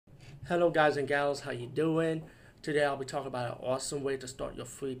Hello guys and gals, how you doing? Today I'll be talking about an awesome way to start your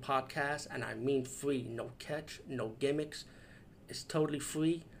free podcast, and I mean free, no catch, no gimmicks. It's totally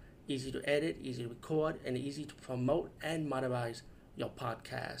free, easy to edit, easy to record, and easy to promote and monetize your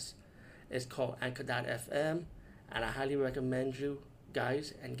podcast. It's called Anchor.fm, and I highly recommend you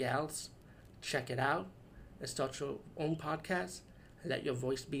guys and gals check it out and start your own podcast and let your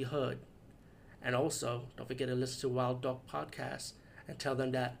voice be heard. And also, don't forget to listen to Wild Dog Podcast and tell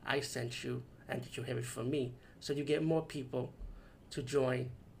them that I sent you and that you hear it from me, so you get more people to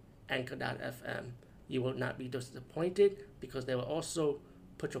join Anchor.fm. You will not be disappointed because they will also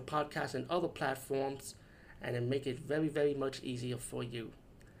put your podcast in other platforms and then make it very, very much easier for you.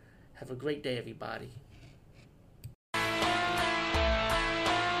 Have a great day, everybody.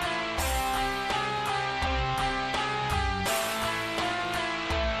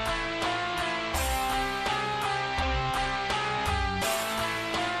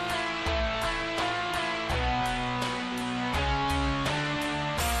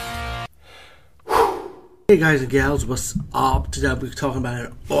 Hey guys and gals, what's up? Today we're talking about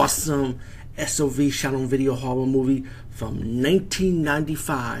an awesome SOV shot on video horror movie from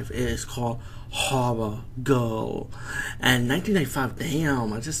 1995. It is called HorrorGirl. And 1995,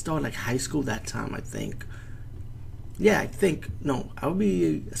 damn, I just started like high school that time, I think. Yeah, I would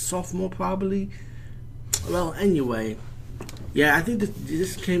be a sophomore probably. Well, anyway, yeah, I think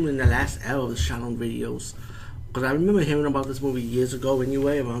this came in the last era of the shot on videos. Because I remember hearing about this movie years ago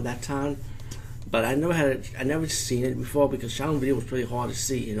anyway, around that time. But I never seen it before because shot on video was pretty hard to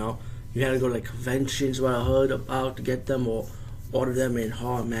see, you know. You had to go to like conventions what I heard about to get them or order them in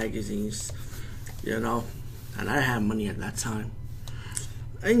horror magazines, you know. And I had money at that time.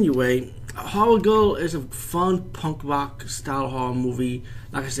 Anyway, HorrorGirl is a fun punk rock style horror movie.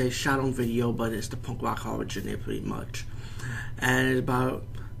 Like I said, shot on video, but it's the punk rock origin there pretty much. And it's about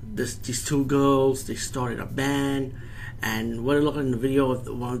these two girls. They started a band. And what I look at in the video of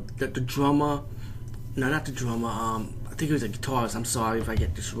the drummer, no, not the drummer, I think it was a guitarist, I'm sorry if I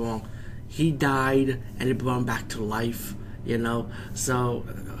get this wrong. He died and they brought him back to life, you know. So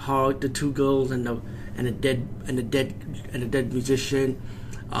the two girls and the dead musician,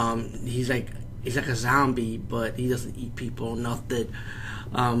 he's like a zombie, but he doesn't eat people or nothing.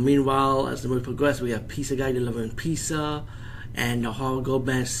 Meanwhile, as the movie progresses, we have pizza guy delivering pizza, and the HorrorGirl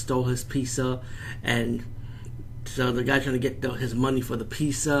band stole his pizza, and so the guy trying to get his money for the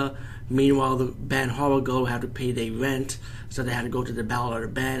pizza. Meanwhile, the band HorrorGirl had to pay their rent, so they had to go to the battle of the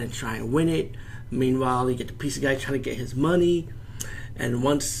band and try and win it. Meanwhile, you get the pizza guy trying to get his money. And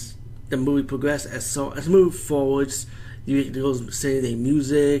once the movie progresses, as the movie forwards, you get the girls singing their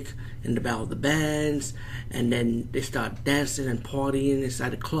music in the battle of the bands, and then they start dancing and partying inside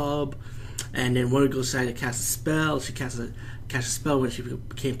the club. And then one of the girls decided to cast a spell. She cast a spell when she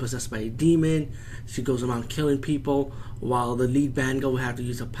became possessed by a demon. She goes around killing people, while the lead band girl would have to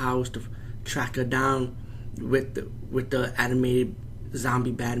use her powers to track her down with the animated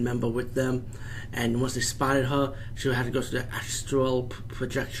zombie band member with them. And once they spotted her, she would have to go to the astral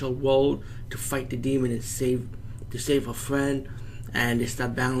projectile world to fight the demon and save her friend. And they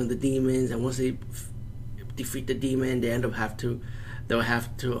start battling the demons. And once they defeat the demon, they'll have to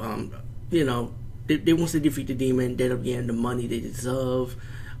once they defeat the demon, they end up getting the money they deserve,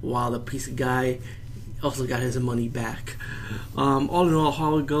 while the pizza guy also got his money back. All in all,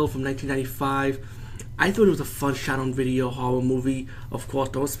 HorrorGirl from 1995. I thought it was a fun shot-on-video horror movie. Of course,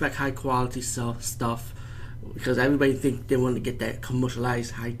 don't expect high-quality stuff, because everybody think they want to get that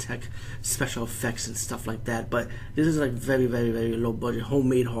commercialized, high-tech special effects and stuff like that. But this is like very, very, very low-budget,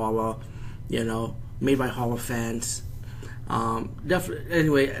 homemade horror, you know, made by horror fans. Definitely.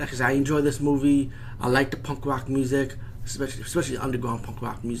 Anyway, because I enjoy this movie, I like the punk rock music, especially underground punk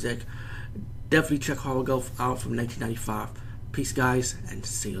rock music. Definitely check HorrorGirl out from 1995. Peace, guys, and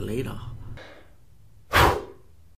see you later.